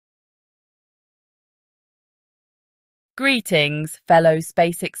Greetings, fellow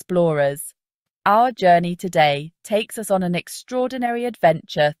space explorers. Our journey today takes us on an extraordinary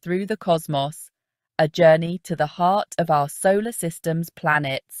adventure through the cosmos, a journey to the heart of our solar system's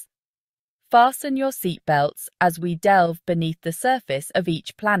planets. Fasten your seatbelts as we delve beneath the surface of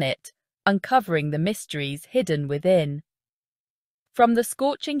each planet, uncovering the mysteries hidden within. From the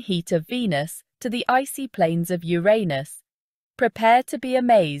scorching heat of Venus to the icy plains of Uranus, prepare to be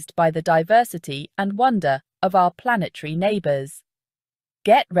amazed by the diversity and wonder of our planetary neighbours.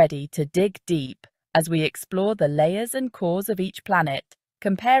 Get ready to dig deep as we explore the layers and cores of each planet,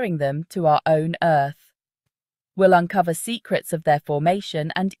 comparing them to our own Earth. We'll uncover secrets of their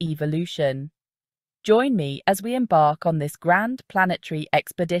formation and evolution. Join me as we embark on this grand planetary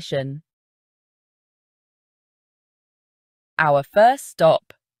expedition. Our first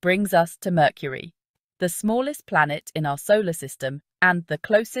stop brings us to Mercury, the smallest planet in our solar system and the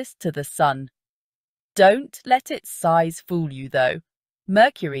closest to the Sun. Don't let its size fool you, though.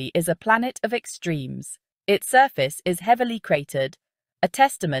 Mercury is a planet of extremes. Its surface is heavily cratered, a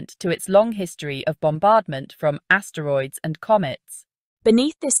testament to its long history of bombardment from asteroids and comets.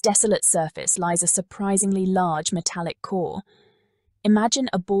 Beneath this desolate surface lies a surprisingly large metallic core. Imagine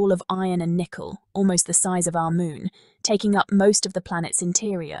a ball of iron and nickel, almost the size of our moon, taking up most of the planet's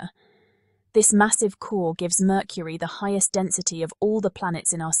interior. This massive core gives Mercury the highest density of all the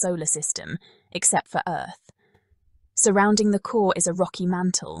planets in our solar system, except for Earth. Surrounding the core is a rocky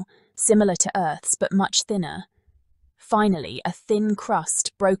mantle, similar to Earth's but much thinner. Finally, a thin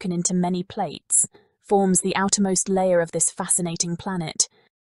crust, broken into many plates, forms the outermost layer of this fascinating planet.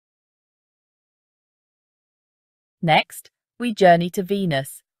 Next, we journey to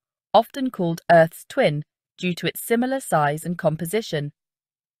Venus, often called Earth's twin due to its similar size and composition.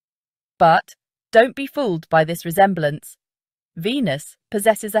 But don't be fooled by this resemblance. Venus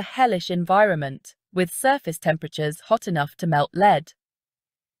possesses a hellish environment, with surface temperatures hot enough to melt lead.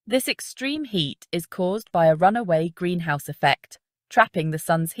 This extreme heat is caused by a runaway greenhouse effect, trapping the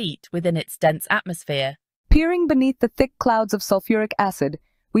sun's heat within its dense atmosphere. Peering beneath the thick clouds of sulfuric acid,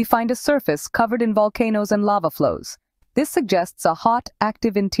 we find a surface covered in volcanoes and lava flows. This suggests a hot,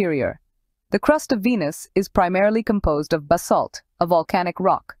 active interior. The crust of Venus is primarily composed of basalt, a volcanic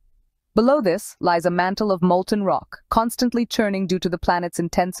rock. Below this lies a mantle of molten rock, constantly churning due to the planet's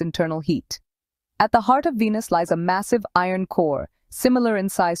intense internal heat. At the heart of Venus lies a massive iron core, similar in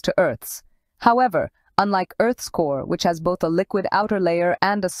size to Earth's. However, unlike Earth's core, which has both a liquid outer layer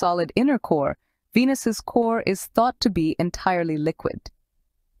and a solid inner core, Venus's core is thought to be entirely liquid.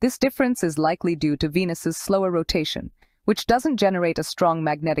 This difference is likely due to Venus's slower rotation, which doesn't generate a strong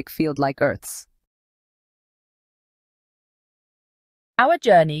magnetic field like Earth's. Our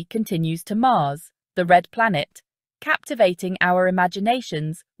journey continues to Mars, the red planet, captivating our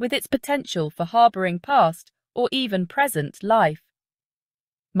imaginations with its potential for harboring past or even present life.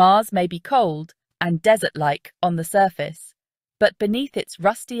 Mars may be cold and desert-like on the surface, but beneath its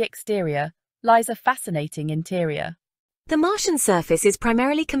rusty exterior lies a fascinating interior. The Martian surface is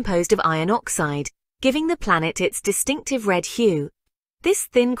primarily composed of iron oxide, giving the planet its distinctive red hue. This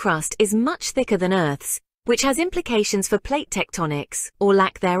thin crust is much thicker than Earth's, which has implications for plate tectonics, or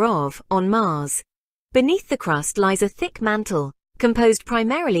lack thereof, on Mars. Beneath the crust lies a thick mantle, composed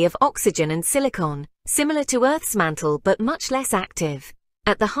primarily of oxygen and silicon, similar to Earth's mantle but much less active.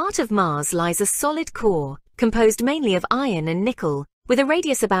 At the heart of Mars lies a solid core, composed mainly of iron and nickel, with a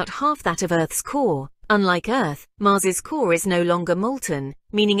radius about half that of Earth's core. Unlike Earth, Mars's core is no longer molten,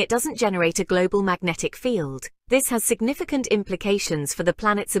 meaning it doesn't generate a global magnetic field. This has significant implications for the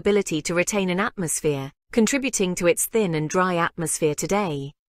planet's ability to retain an atmosphere, contributing to its thin and dry atmosphere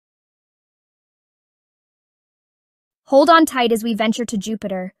today. Hold on tight as we venture to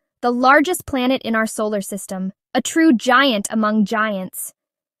Jupiter, the largest planet in our solar system, a true giant among giants.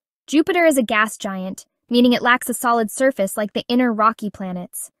 Jupiter is a gas giant, meaning it lacks a solid surface like the inner rocky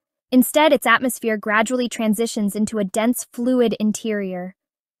planets. Instead, its atmosphere gradually transitions into a dense fluid interior.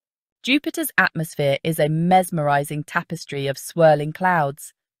 Jupiter's atmosphere is a mesmerizing tapestry of swirling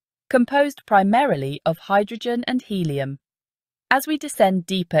clouds, composed primarily of hydrogen and helium. As we descend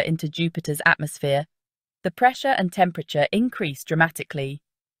deeper into Jupiter's atmosphere, the pressure and temperature increase dramatically.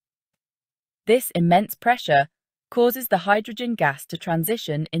 This immense pressure causes the hydrogen gas to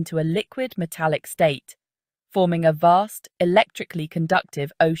transition into a liquid metallic state, forming a vast, electrically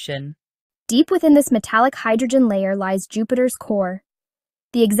conductive ocean. Deep within this metallic hydrogen layer lies Jupiter's core.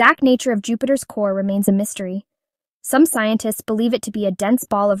 The exact nature of Jupiter's core remains a mystery. Some scientists believe it to be a dense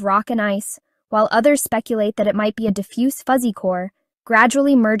ball of rock and ice, while others speculate that it might be a diffuse fuzzy core,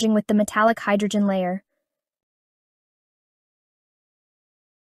 gradually merging with the metallic hydrogen layer.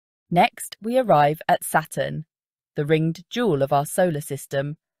 Next, we arrive at Saturn, the ringed jewel of our solar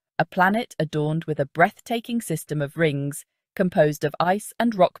system, a planet adorned with a breathtaking system of rings composed of ice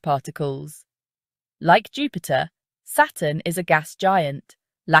and rock particles. Like Jupiter, Saturn is a gas giant,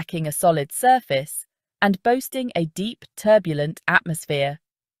 lacking a solid surface and boasting a deep, turbulent atmosphere.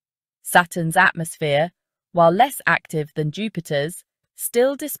 Saturn's atmosphere, while less active than Jupiter's,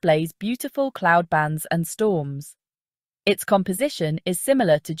 still displays beautiful cloud bands and storms. Its composition is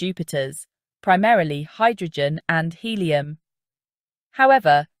similar to Jupiter's, primarily hydrogen and helium.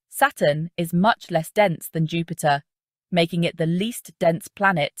 However, Saturn is much less dense than Jupiter, making it the least dense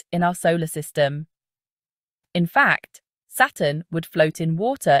planet in our solar system. In fact, Saturn would float in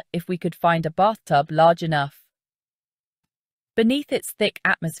water if we could find a bathtub large enough. Beneath its thick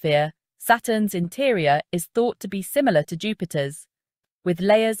atmosphere, Saturn's interior is thought to be similar to Jupiter's, with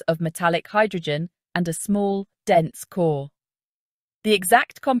layers of metallic hydrogen and a small, dense core. The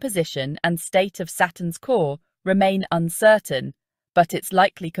exact composition and state of Saturn's core remain uncertain, but it's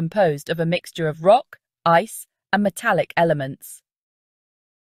likely composed of a mixture of rock, ice, and metallic elements.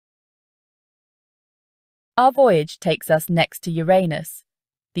 Our voyage takes us next to Uranus,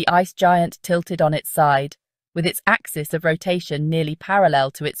 the ice giant tilted on its side, with its axis of rotation nearly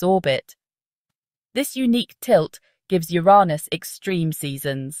parallel to its orbit. This unique tilt gives Uranus extreme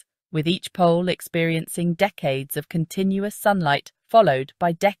seasons, with each pole experiencing decades of continuous sunlight followed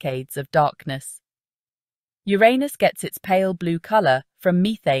by decades of darkness. Uranus gets its pale blue colour from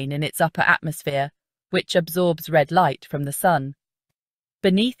methane in its upper atmosphere, which absorbs red light from the sun.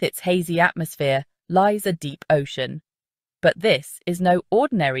 Beneath its hazy atmosphere lies a deep ocean, but this is no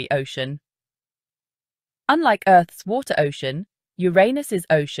ordinary ocean. Unlike Earth's water ocean, Uranus's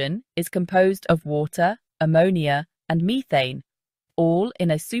ocean is composed of water, ammonia, and methane, all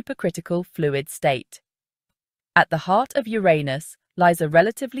in a supercritical fluid state. At the heart of Uranus lies a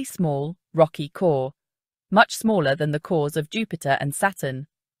relatively small, rocky core, much smaller than the cores of Jupiter and Saturn.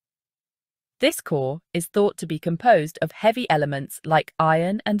 This core is thought to be composed of heavy elements like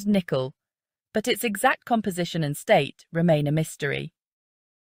iron and nickel, but its exact composition and state remain a mystery.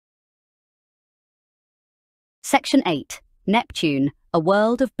 Section 8. Neptune, a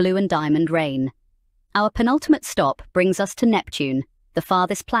world of blue and diamond rain. Our penultimate stop brings us to Neptune, the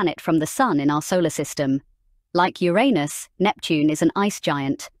farthest planet from the Sun in our solar system. Like Uranus, Neptune is an ice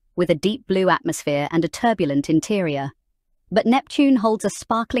giant, with a deep blue atmosphere and a turbulent interior. But Neptune holds a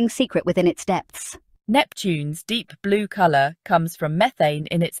sparkling secret within its depths. Neptune's deep blue colour comes from methane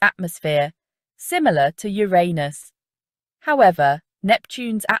in its atmosphere, similar to Uranus. However,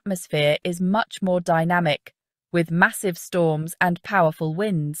 Neptune's atmosphere is much more dynamic, with massive storms and powerful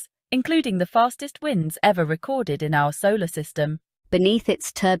winds, including the fastest winds ever recorded in our solar system. Beneath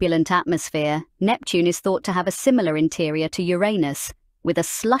its turbulent atmosphere, Neptune is thought to have a similar interior to Uranus, with a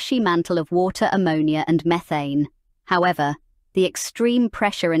slushy mantle of water, ammonia, and methane. However, the extreme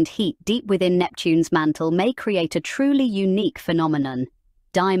pressure and heat deep within Neptune's mantle may create a truly unique phenomenon: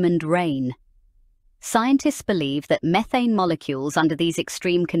 diamond rain. Scientists believe that methane molecules under these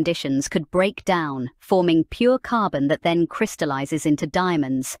extreme conditions could break down, forming pure carbon that then crystallizes into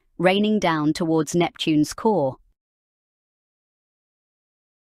diamonds, raining down towards Neptune's core.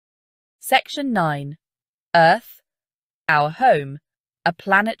 Section 9. Earth, our home, a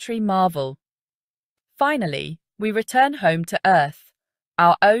planetary marvel. Finally, we return home to Earth,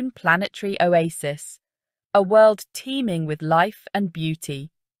 our own planetary oasis, a world teeming with life and beauty.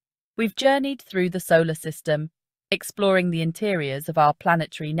 We've journeyed through the solar system, exploring the interiors of our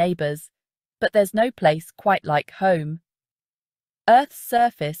planetary neighbours, but there's no place quite like home. Earth's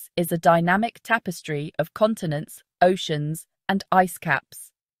surface is a dynamic tapestry of continents, oceans, and ice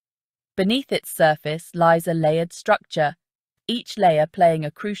caps. Beneath its surface lies a layered structure, each layer playing a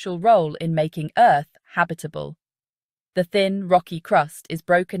crucial role in making Earth habitable. The thin, rocky crust is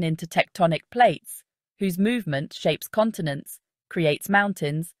broken into tectonic plates, whose movement shapes continents, creates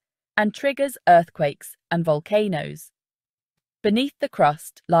mountains, and triggers earthquakes and volcanoes. Beneath the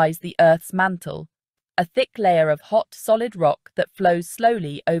crust lies the Earth's mantle, a thick layer of hot, solid rock that flows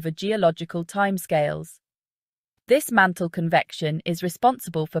slowly over geological timescales. This mantle convection is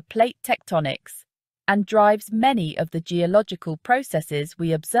responsible for plate tectonics and drives many of the geological processes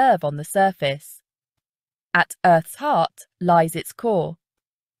we observe on the surface. At Earth's heart lies its core,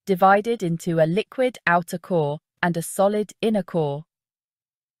 divided into a liquid outer core and a solid inner core.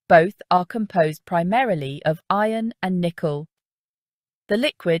 Both are composed primarily of iron and nickel. The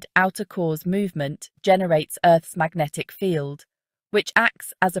liquid outer core's movement generates Earth's magnetic field, which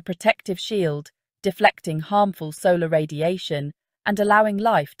acts as a protective shield, deflecting harmful solar radiation and allowing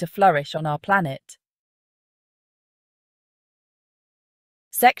life to flourish on our planet.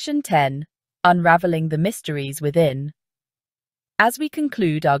 Section 10. unraveling the mysteries within. As we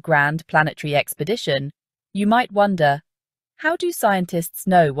conclude our grand planetary expedition, you might wonder, how do scientists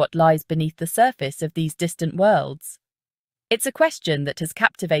know what lies beneath the surface of these distant worlds? It's a question that has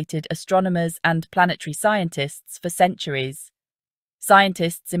captivated astronomers and planetary scientists for centuries.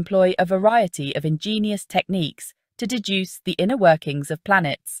 Scientists employ a variety of ingenious techniques to deduce the inner workings of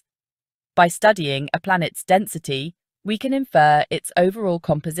planets. By studying a planet's density, we can infer its overall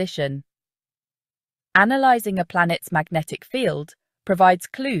composition. Analyzing a planet's magnetic field provides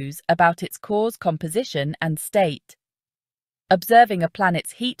clues about its core's composition and state. Observing a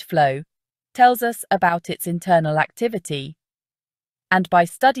planet's heat flow tells us about its internal activity. And by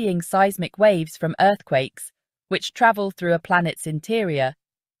studying seismic waves from earthquakes, which travel through a planet's interior,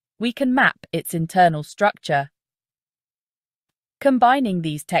 we can map its internal structure. Combining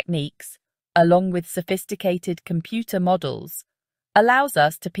these techniques, along with sophisticated computer models, allows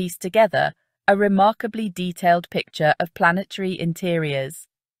us to piece together a remarkably detailed picture of planetary interiors,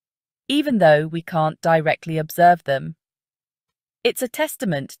 even though we can't directly observe them. It's a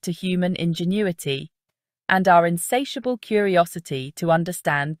testament to human ingenuity and our insatiable curiosity to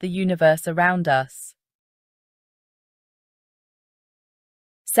understand the universe around us.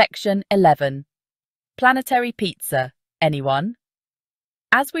 Section 11. Planetary pizza. Anyone?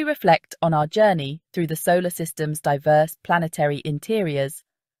 As we reflect on our journey through the solar system's diverse planetary interiors,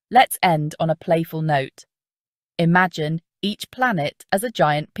 let's end on a playful note. Imagine each planet as a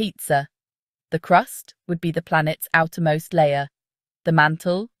giant pizza. The crust would be the planet's outermost layer, the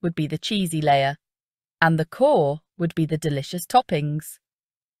mantle would be the cheesy layer, and the core would be the delicious toppings.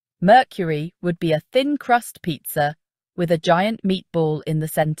 Mercury would be a thin crust pizza with a giant meatball in the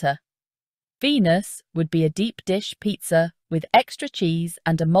center. Venus would be a deep dish pizza with extra cheese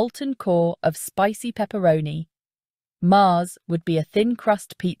and a molten core of spicy pepperoni. Mars would be a thin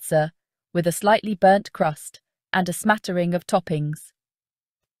crust pizza with a slightly burnt crust and a smattering of toppings.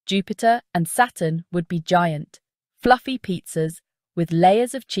 Jupiter and Saturn would be giant, fluffy pizzas with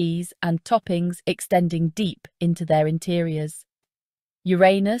layers of cheese and toppings extending deep into their interiors.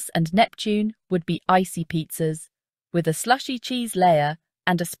 Uranus and Neptune would be icy pizzas with a slushy cheese layer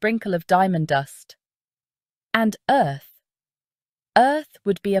and a sprinkle of diamond dust. And Earth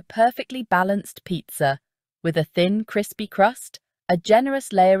would be a perfectly balanced pizza with a thin, crispy crust, a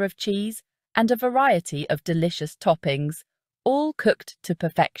generous layer of cheese, and a variety of delicious toppings, all cooked to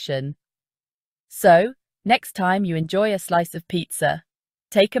perfection. So, next time you enjoy a slice of pizza,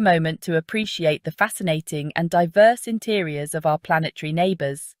 take a moment to appreciate the fascinating and diverse interiors of our planetary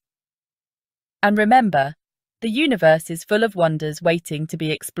neighbours. And remember, the universe is full of wonders waiting to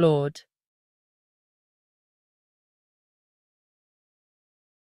be explored.